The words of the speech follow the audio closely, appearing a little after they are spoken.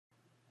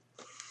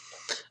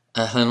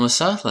Ahlan wa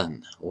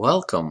sahlan.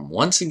 Welcome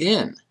once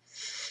again.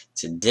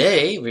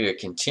 Today we are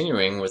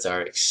continuing with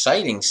our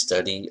exciting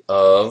study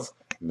of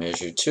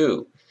Measure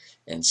 2.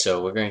 And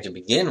so we're going to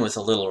begin with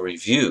a little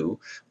review,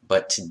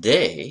 but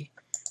today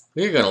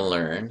we're going to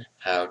learn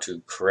how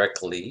to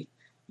correctly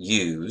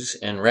use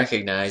and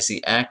recognize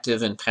the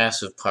active and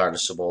passive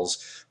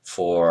participles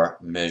for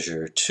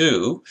Measure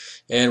 2,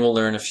 and we'll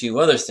learn a few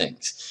other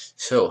things.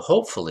 So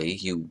hopefully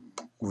you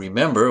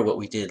remember what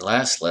we did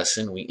last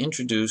lesson. We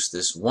introduced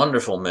this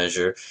wonderful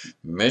measure,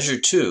 Measure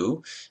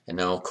 2, and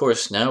now of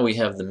course now we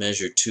have the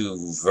Measure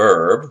 2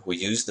 verb. We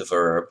use the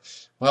verb.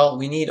 Well,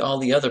 we need all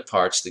the other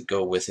parts that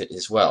go with it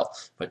as well.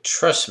 But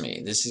trust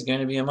me, this is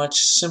going to be a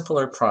much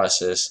simpler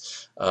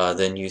process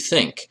than you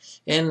think,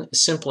 and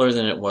simpler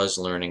than it was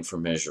learning for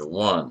Measure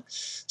 1.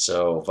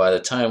 So by the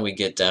time we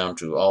get down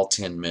to all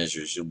 10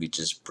 measures, you'll be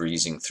just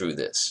breezing through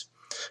this.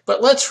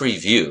 But let's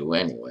review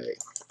anyway.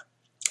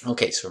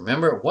 Okay, so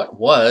remember, what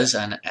was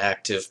an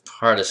active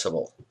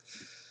participle?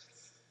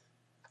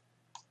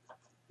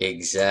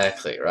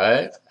 Exactly,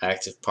 right?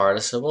 Active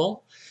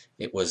participle.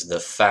 It was the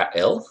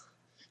fa'il,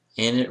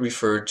 and it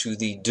referred to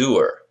the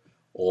doer,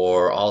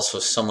 or also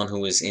someone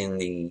who is in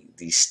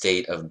the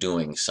state of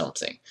doing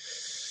something.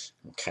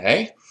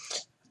 Okay,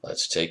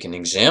 let's take an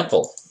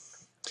example.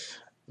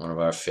 One of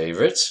our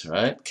favorites,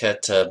 right?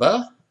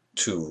 Kataba,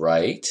 to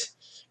write.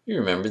 You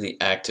remember the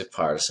active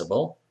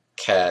participle,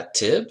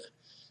 katib,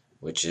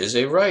 which is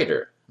a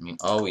writer. I mean,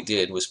 all we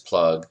did was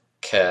plug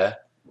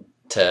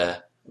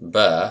kataba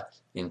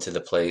into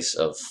the place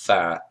of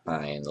fa,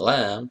 ayin,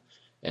 lam,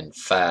 and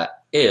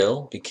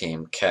fa'il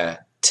became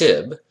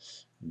katib,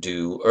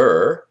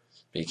 doer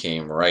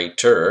became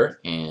writer,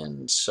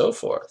 and so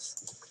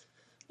forth.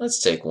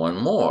 Let's take one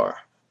more.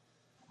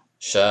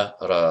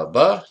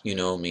 Sharaba, you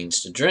know,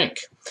 means to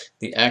drink.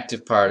 The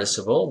active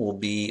participle will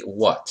be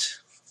what?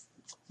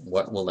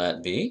 What will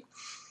that be?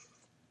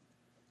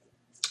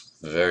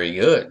 Very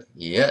good.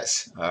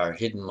 Yes, our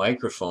hidden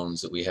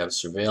microphones that we have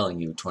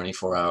surveilling you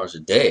 24 hours a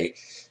day.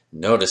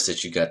 Notice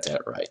that you got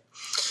that right.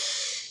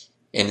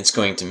 And it's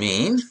going to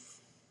mean?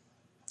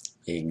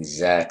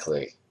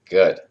 Exactly.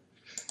 Good.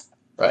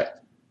 Right.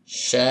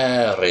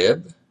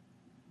 Sharib,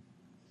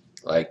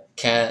 like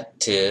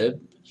katib,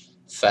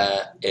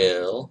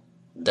 fa'il,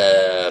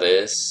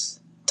 daris,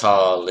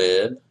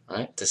 talib,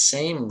 right? The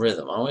same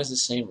rhythm, always the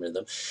same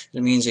rhythm.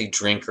 It means a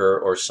drinker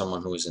or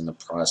someone who is in the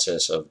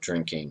process of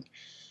drinking.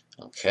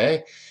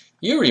 Okay,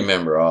 you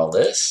remember all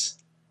this?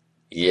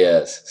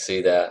 Yes,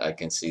 see that? I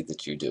can see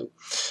that you do.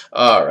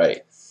 All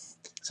right,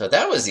 so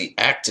that was the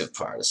active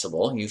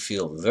participle. You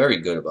feel very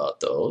good about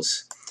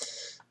those.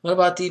 What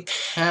about the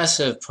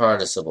passive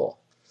participle?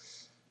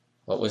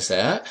 What was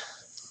that?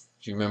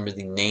 Do you remember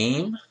the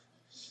name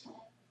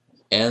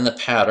and the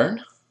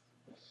pattern,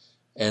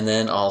 and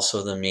then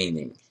also the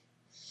meaning?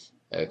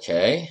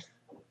 Okay,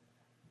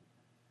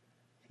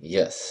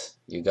 yes,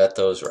 you got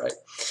those right.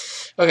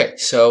 Okay,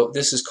 so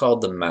this is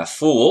called the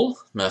maf'ul.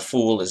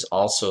 Maf'ul is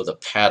also the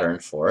pattern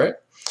for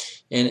it,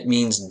 and it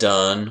means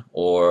done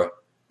or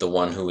the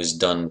one who is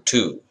done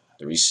to,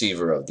 the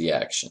receiver of the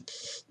action,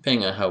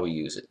 depending on how we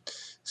use it.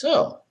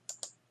 So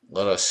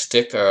let us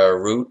stick our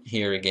root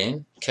here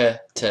again,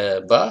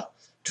 kataba,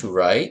 to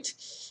write,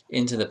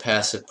 into the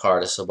passive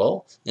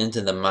participle, into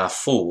the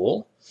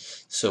maf'ul.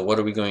 So what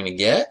are we going to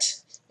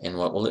get, and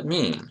what will it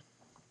mean?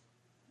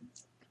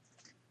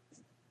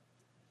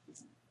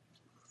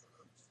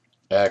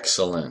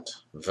 Excellent.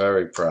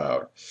 Very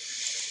proud.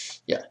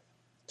 Yeah.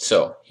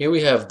 So here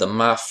we have the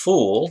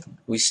maf'ul.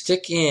 We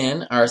stick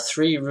in our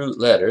three root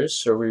letters,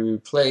 so we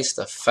replace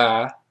the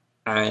fa,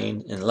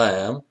 ain, and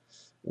lam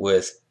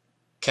with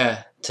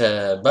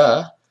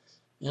kataba,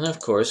 and of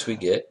course we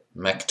get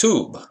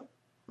maktub.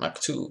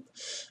 Maktub.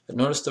 But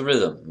notice the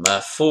rhythm.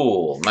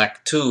 Maf'ul,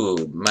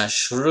 maktub,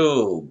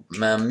 mashrub,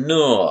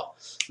 mamnu',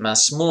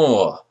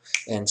 masmur,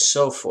 and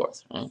so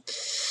forth. Right?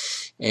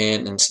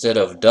 And instead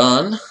of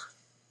done,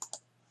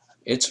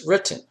 it's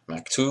written.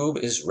 Maktub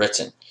is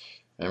written.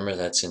 Remember,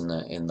 that's in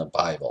the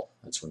Bible.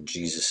 That's when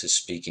Jesus is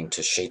speaking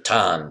to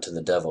Shaitan, to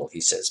the devil.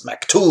 He says,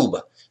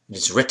 Maktub,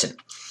 it's written.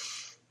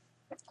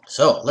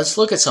 So let's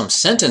look at some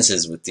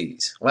sentences with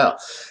these. Well,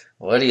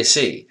 what do you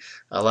see?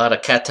 A lot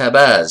of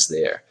katabas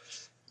there.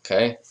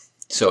 Okay,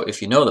 so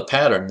if you know the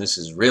pattern, this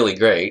is really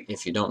great.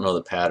 If you don't know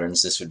the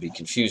patterns, this would be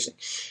confusing.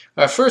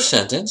 Our first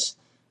sentence,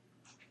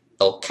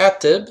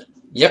 Al-Katib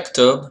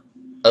yaktub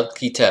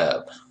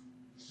al-kitab.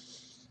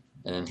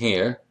 And in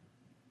here,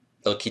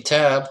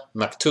 Al-Kitab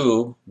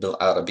maktub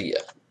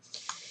bil-Arabiya.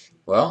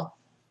 Well,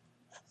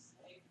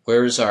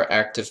 where is our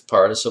active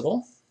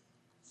participle?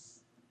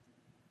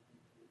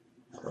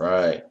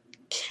 Right.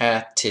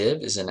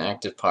 Katib is an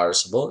active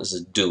participle, is a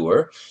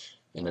doer.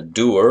 And a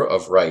doer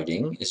of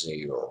writing is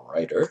a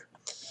writer.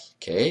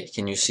 Okay,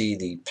 can you see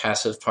the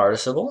passive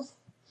participle?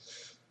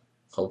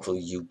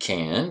 Hopefully you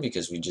can,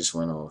 because we just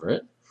went over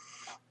it.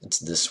 It's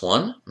this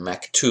one,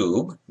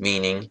 maktub,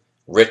 meaning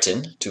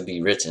written, to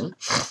be written.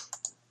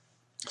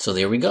 So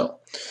there we go.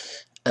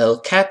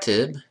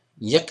 Al-Katib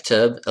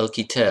Yaktab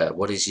al-kitab.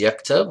 What is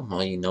yaktab?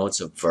 Well, you know it's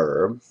a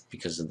verb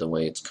because of the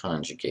way it's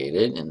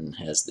conjugated and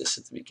has this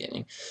at the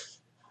beginning.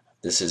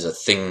 This is a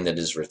thing that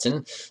is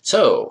written.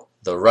 So,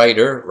 the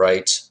writer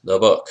writes the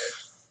book.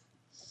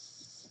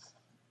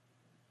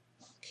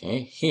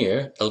 Okay,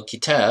 here,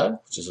 al-kitab,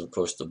 which is of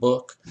course the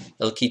book.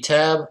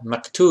 Al-kitab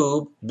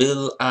maktub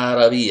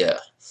bil-Arabiya.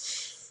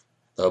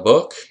 The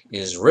book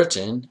is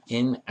written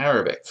in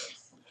Arabic.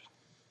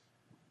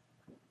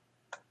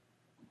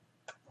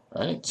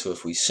 Right? So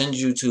if we send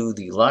you to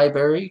the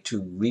library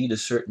to read a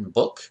certain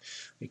book,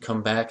 we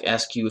come back,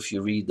 ask you if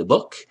you read the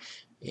book,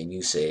 and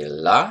you say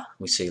la,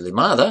 we say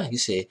limada, you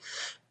say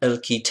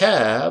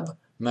al-kitab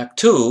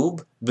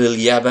maktub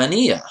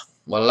bil-Yabaniya.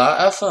 Wala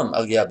afam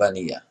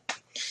al-Yabaniya.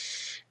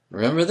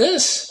 Remember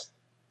this?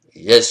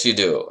 Yes, you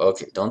do.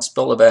 Okay, don't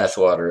spill the bath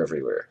water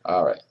everywhere.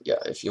 All right, yeah,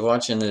 if you're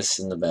watching this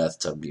in the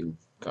bathtub, you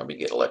probably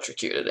get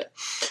electrocuted. All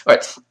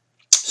right,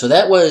 so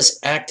that was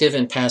active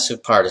and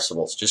passive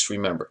participles. Just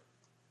remember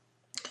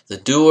the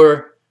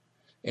doer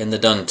and the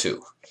done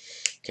to.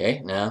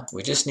 Okay, now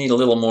we just need a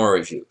little more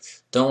review.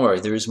 Don't worry,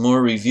 there is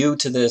more review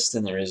to this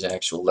than there is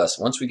actual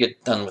lesson. Once we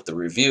get done with the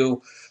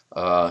review,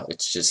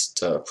 it's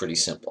just pretty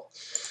simple.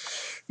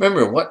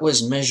 Remember, what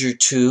was measure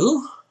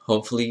 2?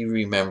 Hopefully you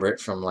remember it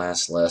from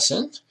last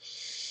lesson.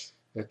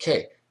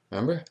 Okay,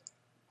 remember,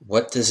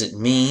 what does it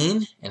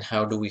mean and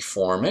how do we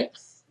form it?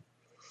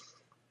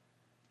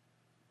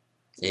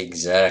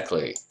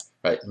 Exactly.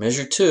 Right,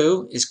 measure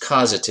 2 is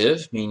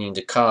causative, meaning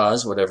to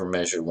cause whatever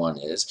measure 1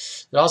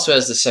 is. It also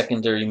has the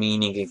secondary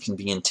meaning. It can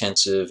be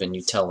intensive, and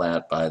you tell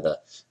that by the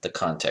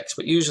context,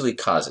 but usually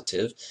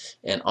causative.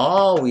 And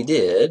all we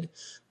did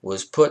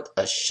was put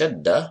a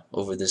shadda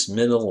over this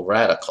middle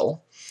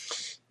radical,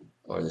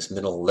 or this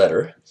middle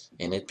letter,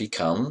 and it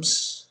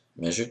becomes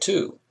measure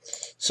 2.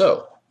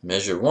 So,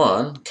 measure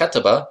 1,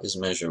 kataba is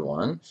measure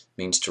 1,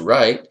 means to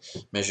write.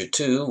 Measure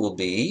 2 will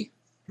be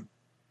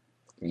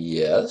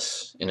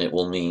yes, and it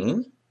will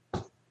mean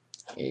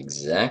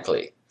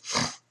exactly.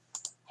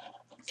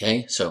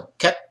 Okay, so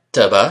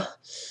kataba,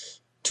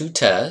 2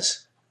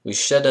 tas, we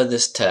shadda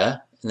this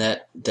ta, and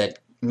that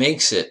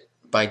makes it,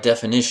 by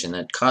definition,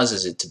 that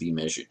causes it to be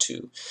measure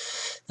 2.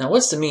 Now,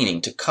 what's the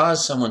meaning? To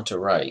cause someone to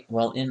write.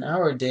 Well, in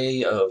our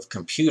day of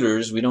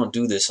computers, we don't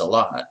do this a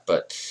lot,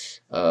 but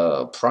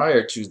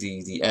prior to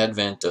the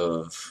advent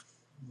of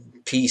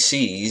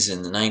PCs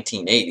in the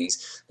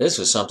 1980s, this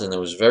was something that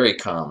was very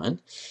common.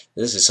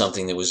 This is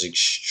something that was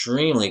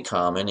extremely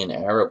common in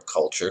Arab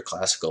culture,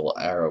 classical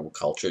Arab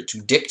culture,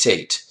 to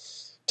dictate.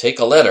 Take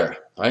a letter.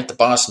 Right? The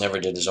boss never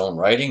did his own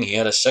writing. He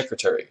had a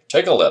secretary.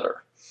 Take a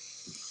letter.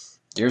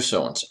 Dear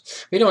so-and-so.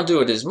 We don't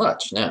do it as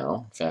much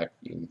now. In fact,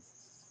 you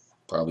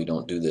probably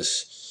don't do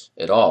this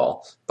at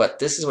all. But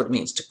this is what it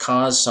means, to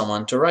cause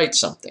someone to write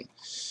something.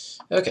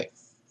 Okay,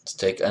 let's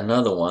take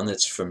another one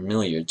that's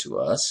familiar to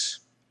us.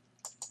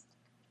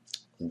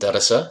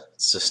 Darasa,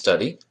 it's a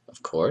study,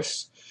 of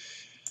course.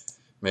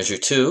 Measure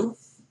 2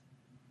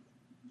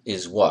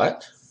 is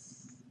what?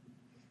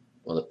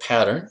 Well, the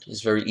pattern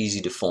is very easy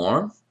to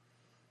form.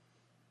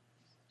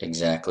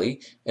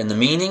 Exactly. And the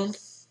meaning?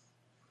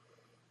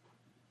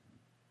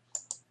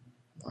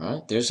 All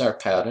right, there's our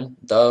pattern.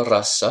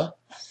 Darasa.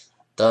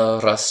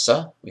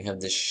 Darasa. We have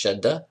this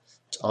shadda.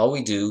 It's all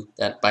we do.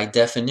 That by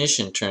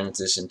definition turns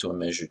this into a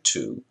measure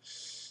 2.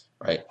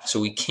 Right? So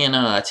we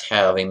cannot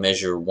have a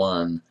measure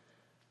 1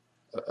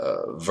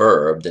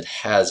 verb that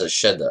has a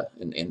shadda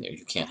in there.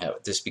 You can't have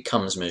it. This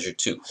becomes measure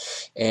 2.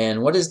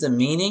 And what is the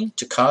meaning?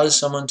 To cause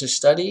someone to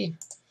study?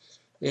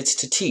 It's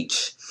to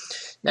teach.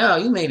 Now,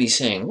 you may be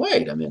saying,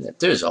 wait a minute,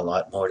 there's a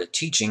lot more to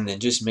teaching than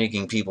just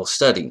making people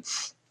study.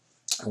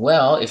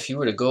 Well, if you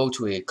were to go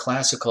to a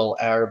classical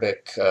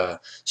Arabic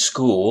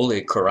school,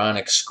 a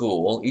Quranic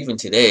school, even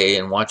today,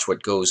 and watch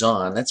what goes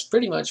on, that's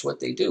pretty much what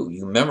they do.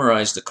 You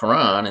memorize the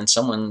Quran, and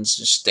someone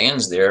just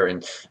stands there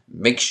and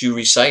makes you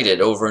recite it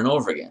over and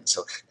over again.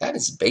 So that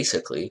is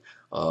basically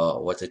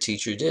what the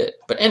teacher did.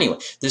 But anyway,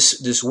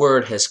 this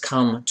word has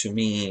come to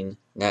mean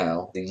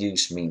now, the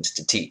use means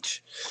to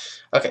teach.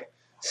 Okay,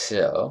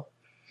 so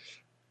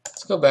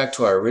let's go back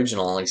to our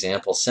original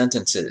example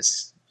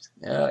sentences.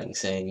 Yeah, you're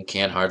saying you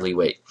can't hardly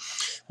wait.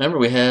 Remember,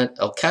 we had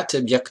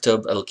al-katib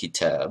yaktub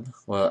al-kitab.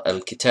 Well,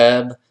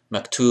 al-kitab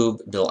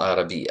maktub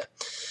bil-Arabiya.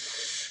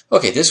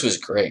 Okay, this was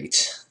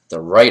great. The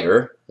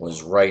writer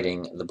was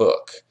writing the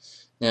book.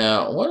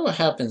 Now, what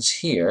happens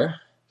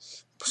here?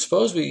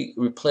 Suppose we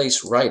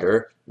replace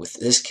writer with,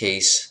 this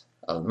case,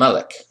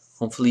 al-malik.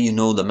 Hopefully you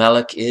know the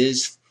malik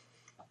is,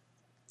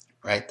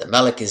 right? The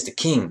malik is the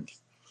king.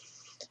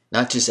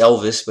 Not just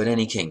Elvis, but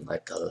any king,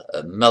 like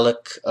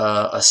Malik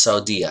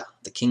Saudiya,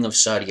 the king of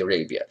Saudi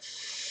Arabia.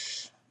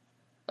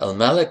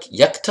 Al-Malik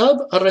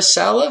yaktab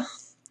ar-risala?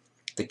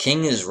 The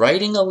king is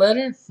writing a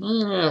letter?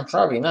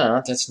 Probably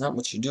not. That's not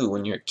what you do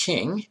when you're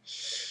king.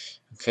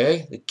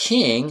 Okay, the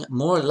king,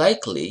 more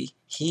likely,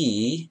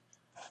 he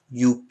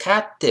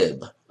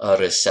yukatib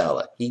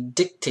ar-risala. He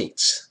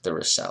dictates the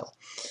risala.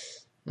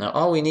 Now,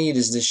 all we need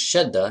is this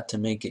shadda to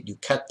make it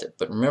yukatib.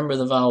 But remember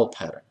the vowel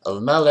pattern.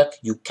 Al-Malik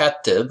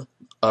yukatib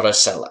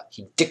أرسل.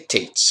 He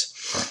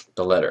dictates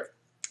the letter.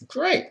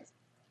 Great.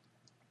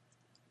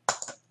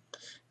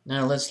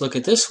 Now let's look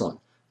at this one.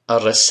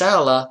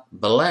 أرسل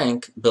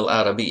blank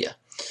بالعربية.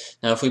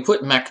 Now if we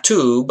put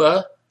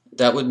مكتوب,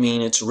 that would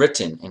mean it's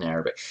written in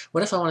Arabic.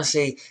 What if I want to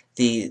say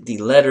the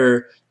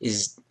letter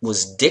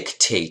was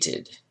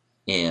dictated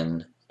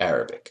in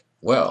Arabic?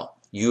 Well,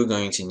 you're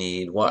going to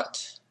need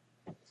what?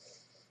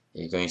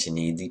 You're going to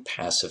need the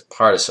passive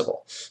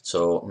participle.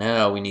 So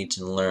now we need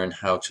to learn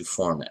how to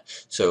form it.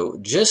 So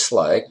just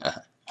like,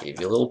 gave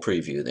you a little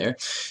preview there,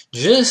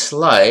 just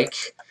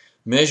like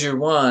measure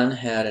 1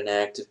 had an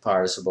active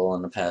participle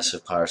and a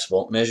passive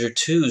participle, measure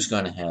 2 is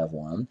going to have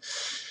one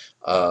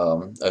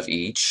of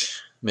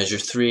each. Measure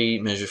 3,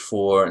 measure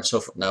 4, and so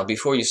forth. Now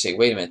before you say,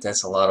 wait a minute,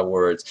 that's a lot of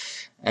words,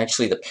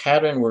 actually the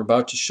pattern we're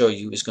about to show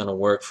you is going to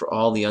work for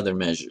all the other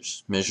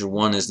measures. Measure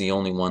 1 is the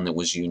only one that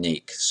was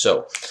unique.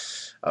 So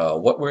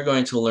what we're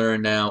going to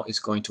learn now is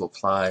going to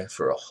apply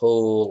for a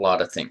whole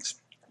lot of things.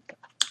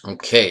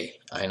 Okay,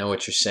 I know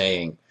what you're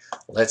saying.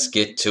 Let's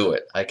get to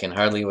it. I can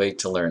hardly wait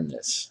to learn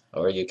this.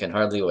 Or you can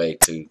hardly wait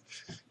to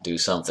do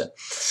something.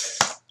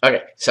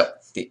 Okay, so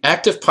the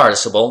active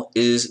participle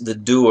is the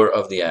doer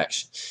of the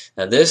action.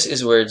 Now this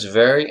is where it's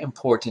very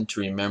important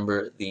to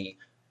remember the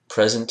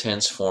present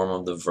tense form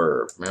of the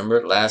verb.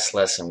 Remember last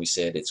lesson we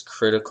said it's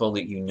critical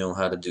that you know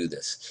how to do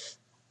this.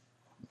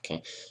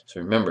 Okay,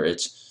 so remember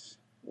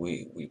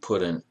we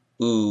put an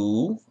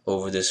oo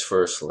over this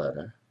first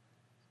letter,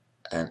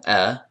 an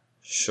a,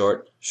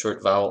 short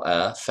vowel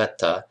a,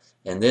 feta,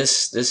 and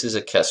this is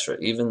a kesra.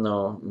 Even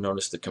though,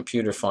 notice the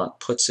computer font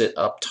puts it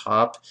up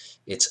top,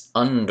 it's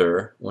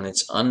under. When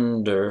it's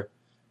under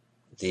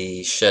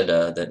the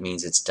shedda, that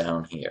means it's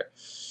down here.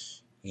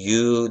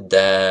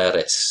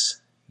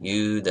 Yudaris.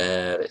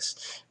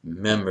 Yudaris.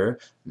 Remember,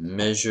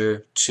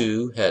 measure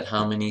 2 had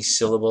how many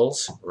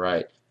syllables?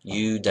 Right.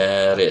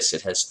 Yudaris.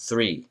 It has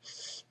 3.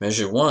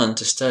 Measure 1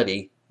 to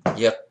study,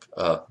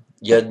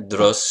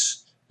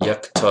 yadros,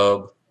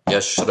 yaktab,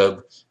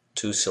 yashrab,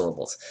 2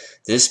 syllables.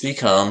 This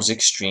becomes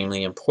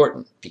extremely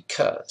important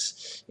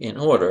because in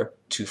order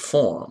to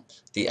form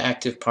the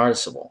active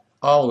participle,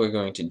 all we're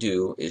going to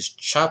do is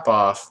chop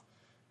off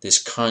this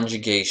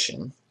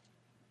conjugation,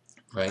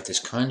 right, this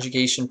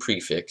conjugation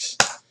prefix,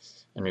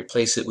 and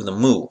replace it with a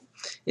mu.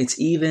 It's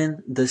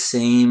even the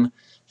same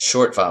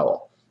short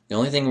vowel. The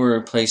only thing we're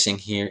replacing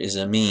here is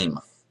a meme.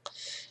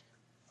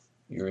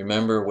 You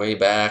remember way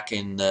back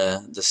in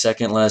the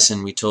second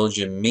lesson we told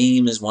you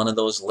meme is one of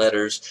those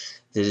letters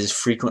that is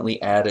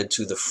frequently added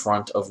to the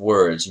front of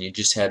words, and you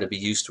just had to be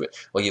used to it.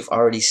 Well, you've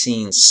already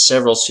seen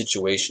several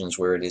situations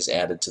where it is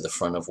added to the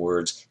front of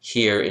words.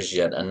 Here is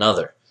yet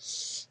another,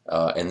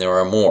 and there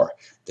are more.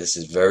 This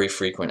is very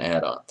frequent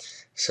add-on.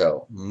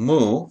 So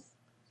mu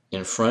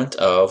in front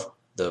of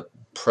the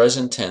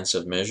present tense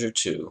of measure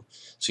 2.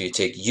 So you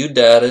take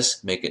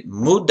yudaris, make it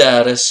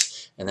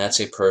mudaris, and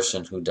that's a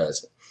person who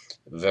does it.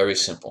 Very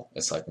simple.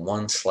 It's like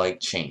one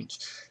slight change.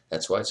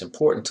 That's why it's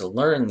important to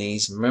learn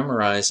these,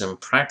 memorize them,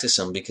 practice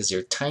them, because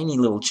they're tiny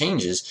little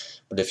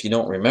changes, but if you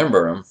don't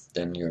remember them,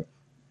 then you'll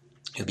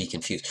be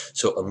confused.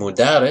 So a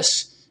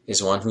mudaris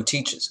is one who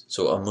teaches.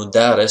 So a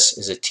mudaris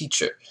is a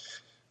teacher.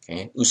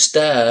 Okay?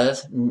 Ustad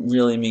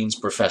really means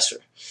professor.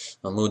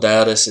 A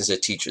mudaris is a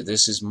teacher.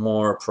 This is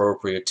more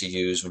appropriate to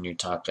use when you're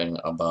talking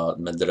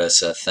about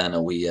madrasa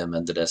thanawiya,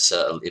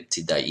 madrasa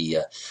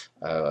al-ibtidaiya.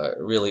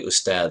 Really,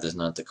 ustad is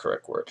not the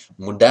correct word.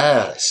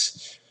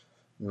 Mudaris.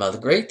 Now the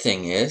great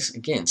thing is,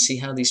 again, see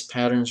how these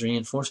patterns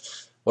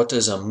reinforce? What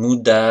does a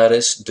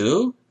mudaris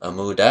do? A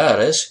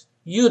mudaris,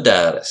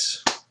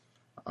 yudaris.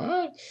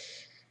 Alright?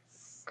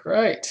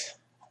 Great.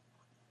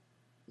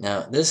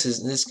 Now this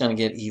is going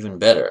to get even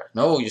better.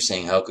 No, you're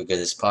saying, how could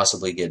this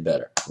possibly get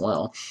better?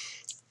 Well,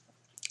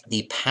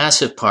 the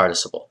passive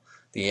participle,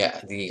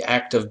 the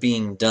act of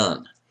being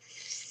done.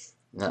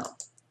 Now,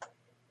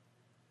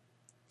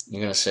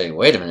 you're going to say,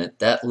 wait a minute,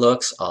 that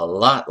looks a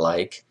lot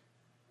like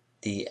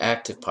the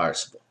active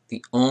participle.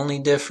 The only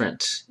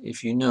difference,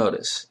 if you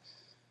notice,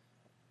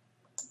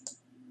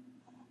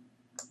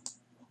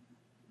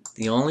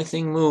 the only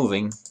thing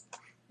moving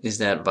is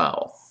that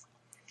vowel.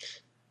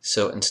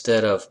 So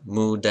instead of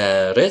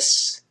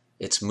mudaris,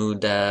 it's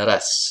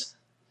mudaras.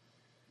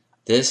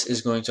 This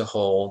is going to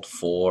hold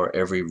for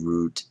every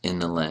root in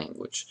the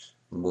language.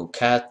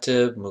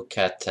 Mukatib,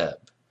 mukatab.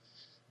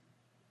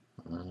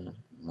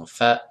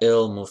 Mufa'il,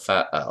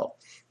 mufa'al.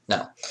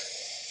 Now,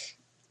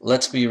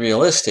 let's be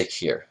realistic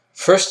here.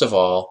 First of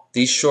all,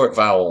 these short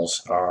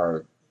vowels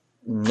are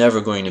never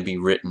going to be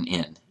written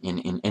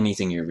in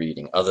anything you're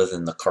reading other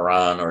than the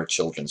Quran or a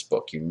children's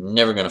book. You're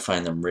never going to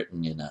find them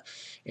written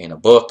in a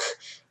book,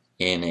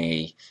 in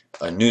a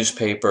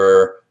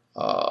newspaper,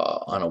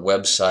 on a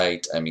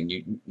website. I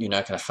mean, you're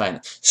not going to find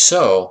it.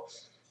 So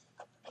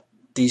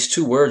these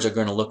two words are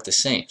going to look the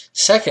same.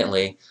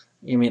 Secondly,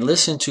 you mean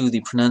listen to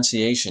the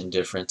pronunciation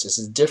difference.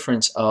 It's the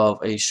difference of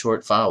a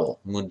short vowel.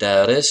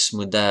 Mudaris,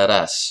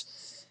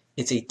 mudaras.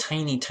 It's a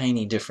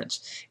tiny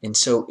difference. And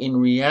so in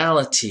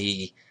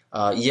reality,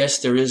 yes,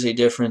 there is a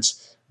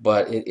difference,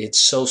 but it's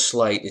so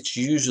slight, it's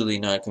usually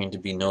not going to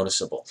be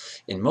noticeable.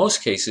 In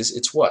most cases,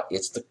 it's what?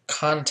 It's the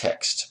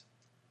context.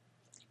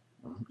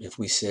 If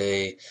we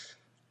say,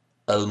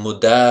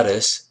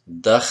 Al-Mudaris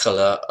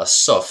dakhala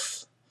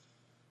as-saf,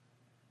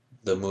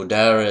 the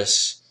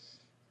Mudaris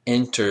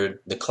entered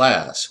the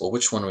class. Well,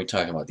 which one are we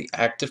talking about? The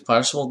active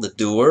participle, the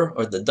doer,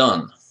 or the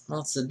done?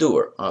 Well, it's the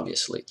doer,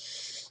 obviously.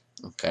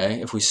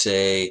 Okay, if we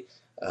say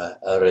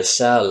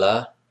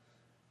Risala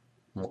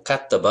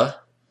Mukattaba,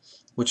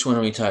 which one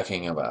are we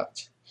talking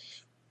about?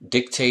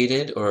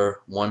 Dictated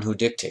or one who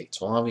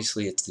dictates? Well,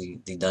 obviously it's the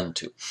done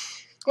to.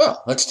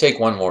 Well, let's take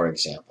one more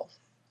example.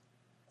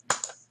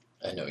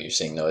 I know you're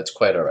saying, no, it's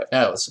quite all right.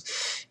 Now,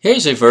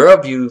 here's a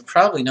verb you've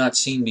probably not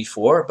seen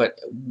before, but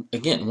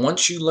again,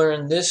 once you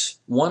learn this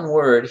one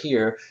word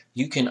here,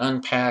 you can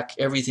unpack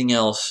everything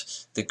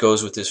else that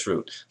goes with this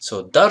root.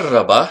 So,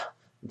 darraba,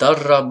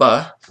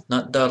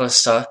 not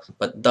darasa,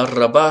 but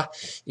darraba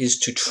is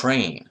to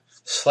train.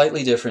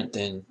 Slightly different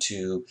than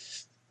to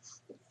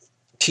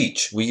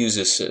teach. We use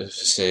this,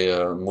 say,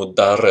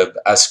 mudarrib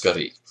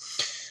askari,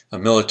 a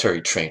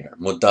military trainer,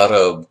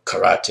 mudarrib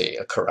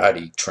karate, a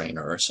karate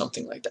trainer or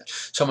something like that.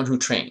 Someone who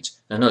trains.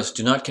 Now notice,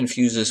 do not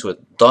confuse this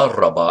with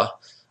darraba,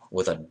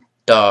 with a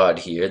dod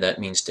here. That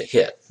means to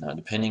hit. Now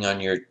depending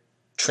on your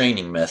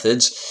training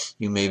methods,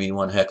 you may be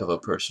one heck of a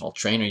personal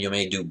trainer. You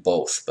may do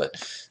both, but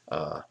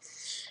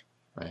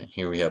right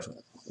here we have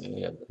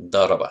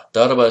darraba.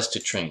 Darraba is to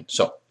train.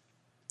 So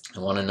I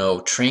want to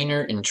know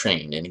trainer and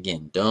trained. And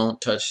again, don't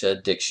touch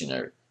that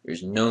dictionary.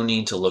 There's no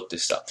need to look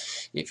this up.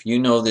 If you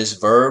know this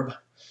verb,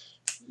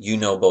 you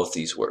know both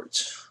these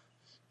words.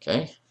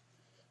 Okay?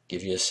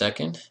 Give you a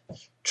second.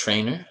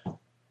 Trainer.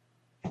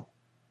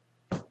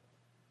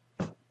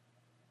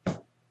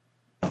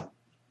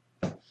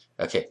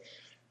 Okay.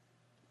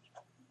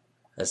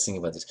 Let's think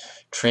about this.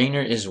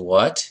 Trainer is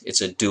what?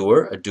 It's a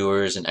doer. A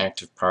doer is an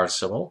active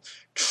participle.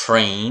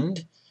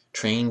 Trained.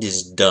 Trained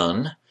is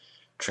done.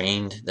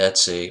 Trained,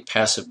 that's a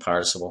passive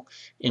participle.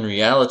 In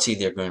reality,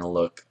 they're going to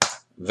look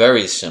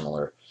very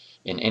similar.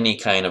 In any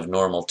kind of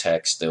normal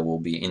text, they will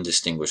be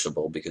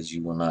indistinguishable because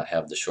you will not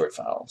have the short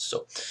vowels.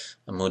 So,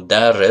 a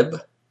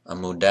mudarrib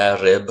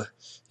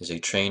is a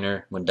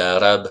trainer.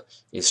 Mudarrab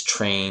is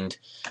trained.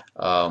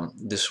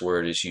 This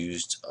word is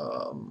used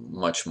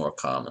much more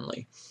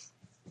commonly.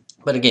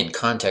 But again,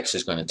 context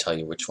is going to tell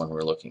you which one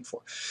we're looking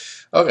for.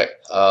 Okay,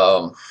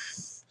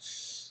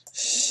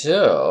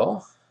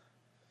 so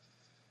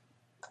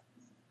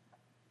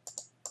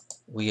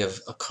we have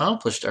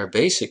accomplished our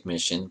basic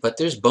mission, but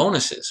there's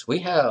bonuses. We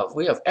have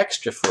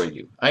extra for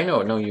you. I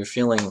know you're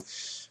feeling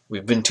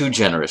we've been too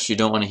generous. You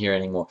don't want to hear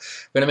any more.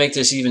 We're going to make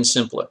this even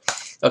simpler.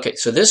 Okay,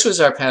 so this was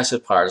our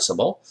passive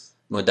participle.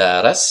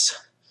 Mudaras,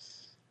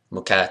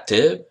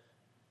 mukatib,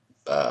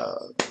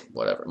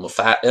 whatever,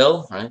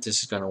 mufa'il, right? This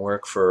is going to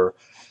work for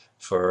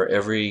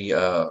every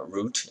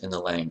root in the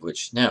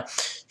language. Now,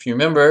 if you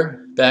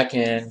remember back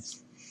in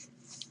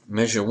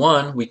Measure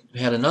 1, we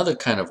had another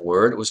kind of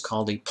word. It was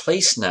called a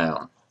place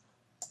noun.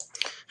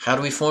 How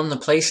do we form the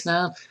place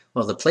noun?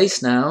 Well, the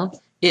place noun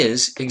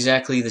is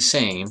exactly the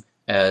same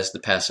as the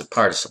passive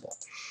participle.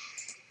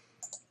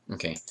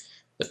 Okay,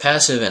 the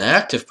passive and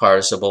active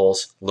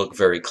participles look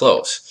very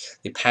close.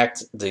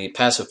 The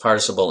passive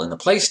participle and the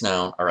place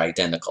noun are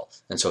identical.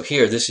 And so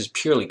here, this is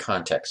purely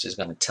context. It's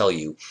going to tell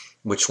you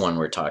which one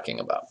we're talking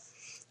about.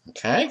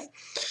 Okay,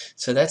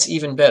 so that's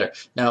even better.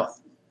 Now,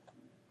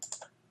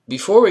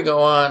 before we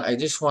go on, I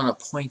just want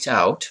to point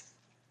out,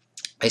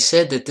 I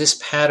said that this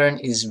pattern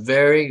is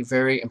very,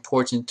 very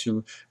important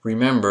to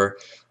remember,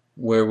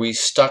 where we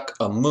stuck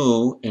a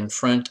mu in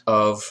front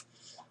of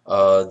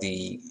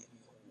the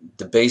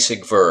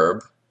basic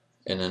verb,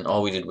 and then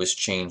all we did was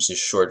change the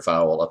short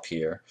vowel up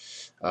here.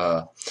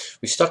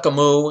 We stuck a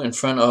mu in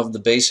front of the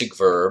basic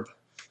verb.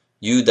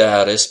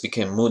 Yudaris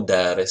became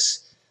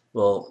mudaris.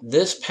 Well,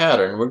 this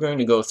pattern, we're going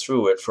to go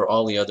through it for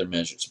all the other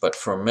measures, but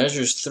for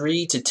measures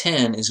 3 to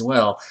 10 as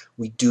well,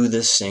 we do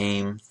the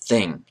same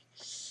thing.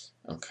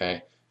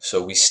 Okay,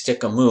 so we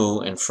stick a mu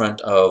in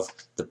front of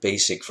the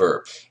basic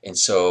verb, and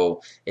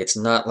so it's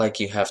not like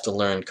you have to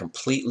learn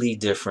completely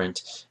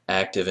different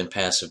active and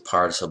passive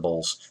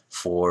participles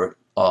for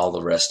all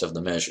the rest of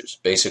the measures.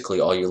 Basically,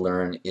 all you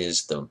learn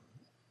is the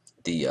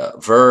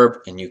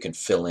verb, and you can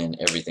fill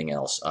in everything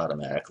else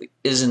automatically.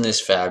 Isn't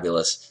this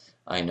fabulous?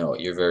 I know,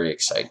 you're very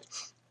excited.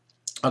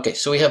 Okay,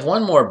 so we have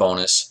one more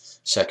bonus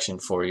section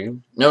for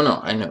you. No,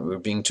 I know, we're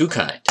being too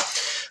kind.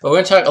 But we're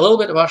going to talk a little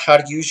bit about how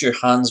to use your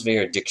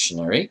Hanswehr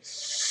dictionary.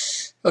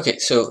 Okay,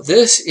 so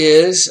this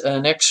is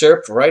an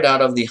excerpt right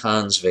out of the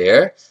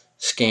Hanswehr,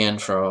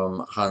 scanned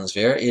from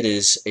Hanswehr. It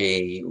is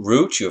a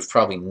root you have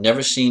probably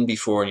never seen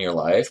before in your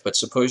life, but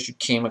suppose you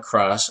came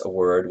across a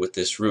word with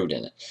this root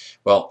in it.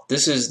 Well,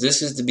 this is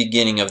the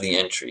beginning of the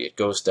entry. It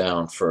goes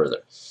down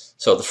further.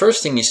 So the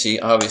first thing you see,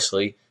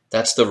 obviously,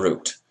 that's the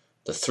root,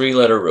 the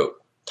 3-letter root.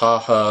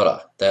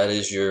 Tahara, that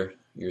is your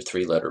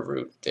 3-letter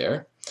root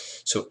there.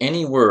 So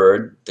any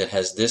word that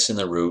has this in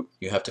the root,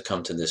 you have to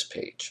come to this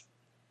page.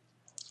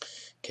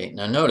 Okay,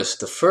 now notice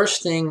the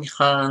first thing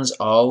Hans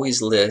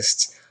always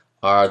lists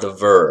are the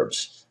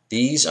verbs.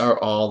 These are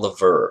all the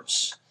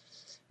verbs.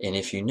 And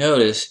if you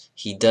notice,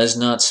 he does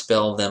not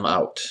spell them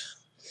out.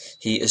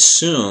 He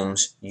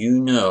assumes you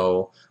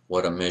know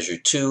what a measure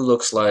 2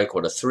 looks like,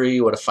 what a 3,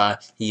 what a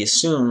 5. He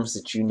assumes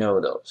that you know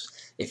those.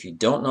 If you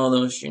don't know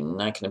those, you're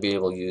not going to be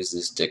able to use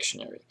this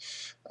dictionary.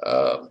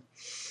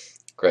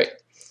 Great.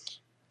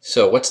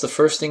 So what's the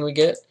first thing we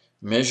get?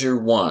 Measure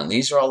 1.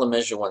 These are all the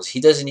measure 1s. He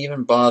doesn't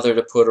even bother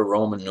to put a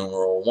Roman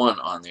numeral 1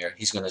 on there.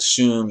 He's going to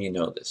assume you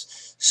know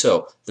this.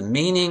 So the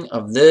meaning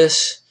of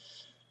this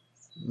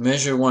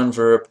measure 1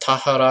 verb,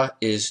 tahara,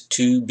 is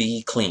to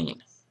be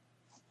clean.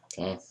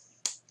 Okay?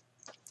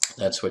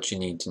 That's what you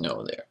need to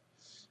know there.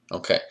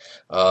 Okay.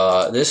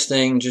 This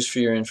thing, just for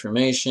your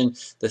information,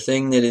 the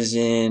thing that is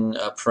in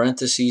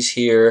parentheses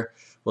here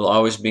will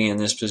always be in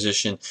this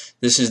position.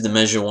 This is the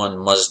measure 1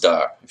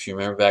 masdar. If you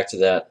remember back to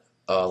that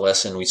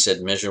lesson, we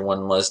said measure 1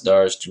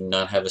 masdars do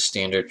not have a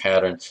standard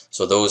pattern,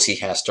 so those he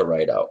has to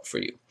write out for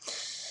you.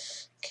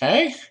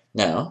 Okay?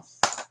 Now,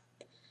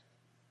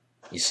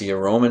 you see a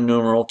Roman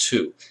numeral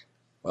 2.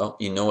 Well,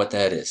 you know what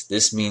that is.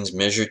 This means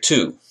measure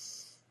 2.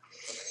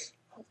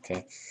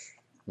 Okay?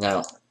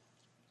 Now,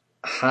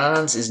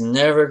 Hans is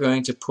never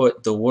going to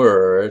put the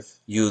word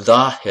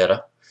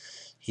yudahira.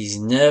 He's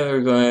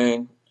never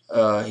going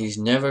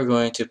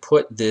to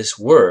put this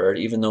word,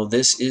 even though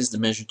this is the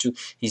measure 2.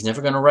 He's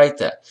never going to write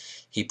that.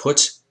 He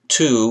puts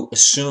 2,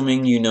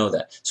 assuming you know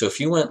that. So if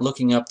you went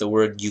looking up the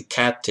word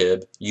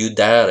yukatib,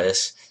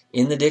 yudaris,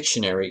 in the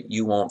dictionary,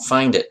 you won't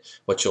find it.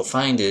 What you'll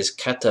find is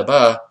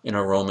kataba in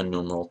a Roman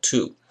numeral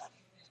 2.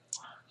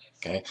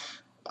 Okay,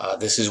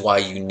 this is why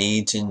you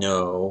need to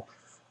know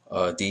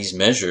these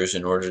measures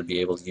in order to be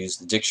able to use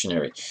the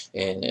dictionary.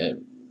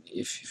 And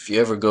if you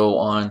ever go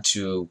on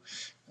to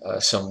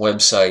some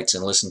websites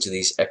and listen to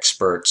these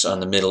experts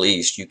on the Middle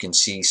East, you can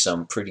see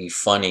some pretty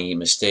funny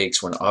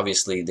mistakes when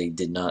obviously they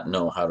did not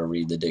know how to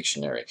read the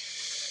dictionary.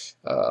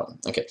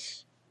 Okay,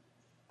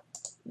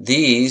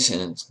 these,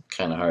 and it's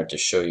kind of hard to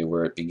show you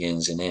where it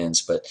begins and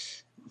ends, but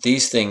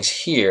these things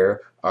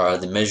here are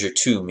the measure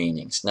 2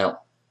 meanings.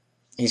 Now,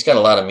 he's got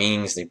a lot of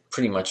meanings. They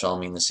pretty much all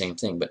mean the same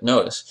thing, but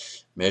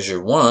notice, measure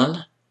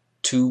 1,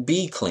 to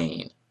be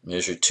clean.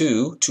 Measure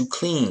 2, to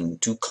clean,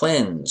 to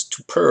cleanse,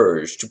 to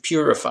purge, to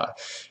purify.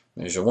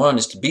 Measure 1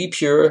 is to be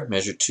pure.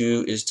 Measure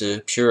 2 is to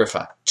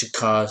purify, to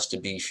cause to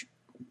be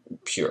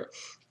pure.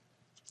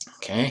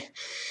 Okay?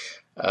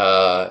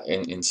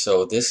 And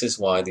so this is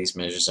why these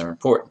measures are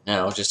important.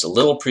 Now, just a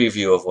little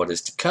preview of what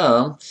is to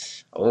come.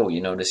 Oh,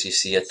 you notice you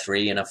see a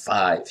 3 and a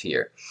 5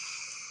 here.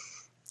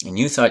 And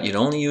you thought you'd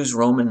only use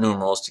Roman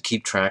numerals to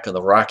keep track of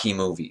the Rocky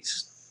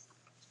movies.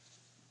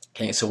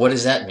 Okay, so what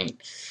does that mean?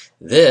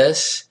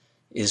 This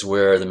is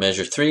where the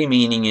measure 3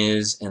 meaning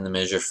is and the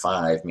measure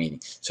 5 meaning.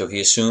 So he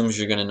assumes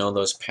you're going to know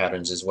those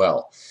patterns as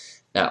well.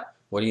 Now,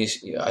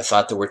 I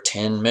thought there were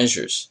 10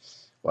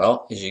 measures.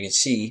 Well, as you can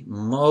see,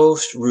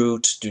 most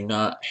roots do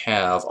not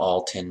have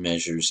all 10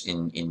 measures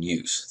in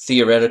use.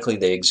 Theoretically,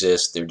 they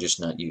exist, they're just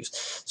not used.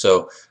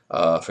 So,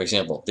 for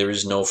example, there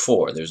is no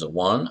 4. There's a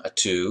 1, a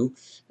 2,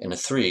 and a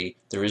 3.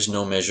 There is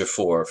no measure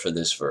 4 for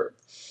this verb.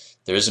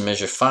 There is a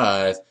measure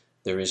 5.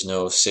 There is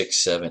no 6,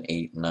 7,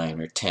 8,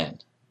 9, or 10.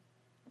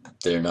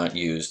 They're not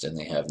used and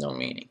they have no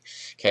meaning.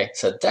 Okay,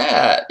 so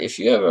that, if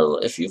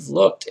you've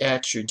looked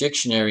at your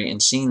dictionary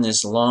and seen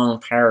this long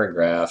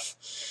paragraph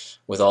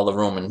with all the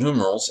Roman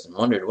numerals and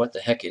wondered what the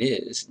heck it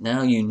is,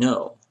 now you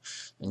know.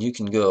 And you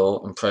can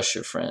go impress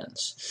your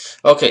friends.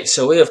 Okay,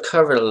 so we have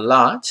covered a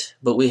lot,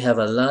 but we have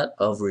a lot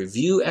of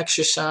review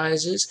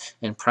exercises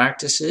and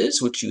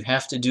practices which you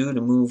have to do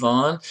to move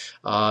on.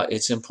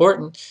 It's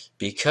important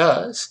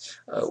because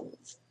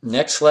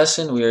next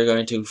lesson we are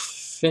going to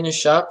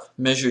finish up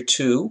measure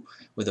 2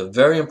 with a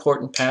very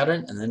important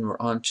pattern, and then we're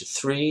on to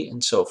 3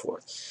 and so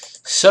forth.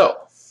 So,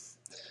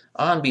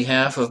 on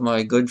behalf of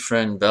my good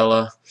friend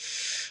Bella,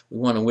 we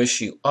want to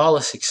wish you all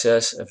the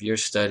success of your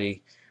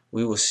study.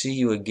 We will see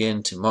you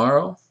again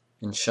tomorrow,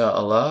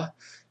 inshallah.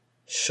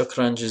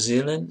 Shukran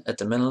jazilan.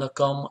 Atamanna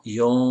lakum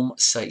yawm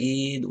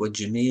sa'id wa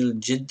jamil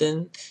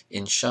jiddan.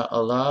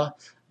 Inshallah.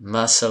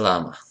 Ma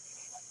salama.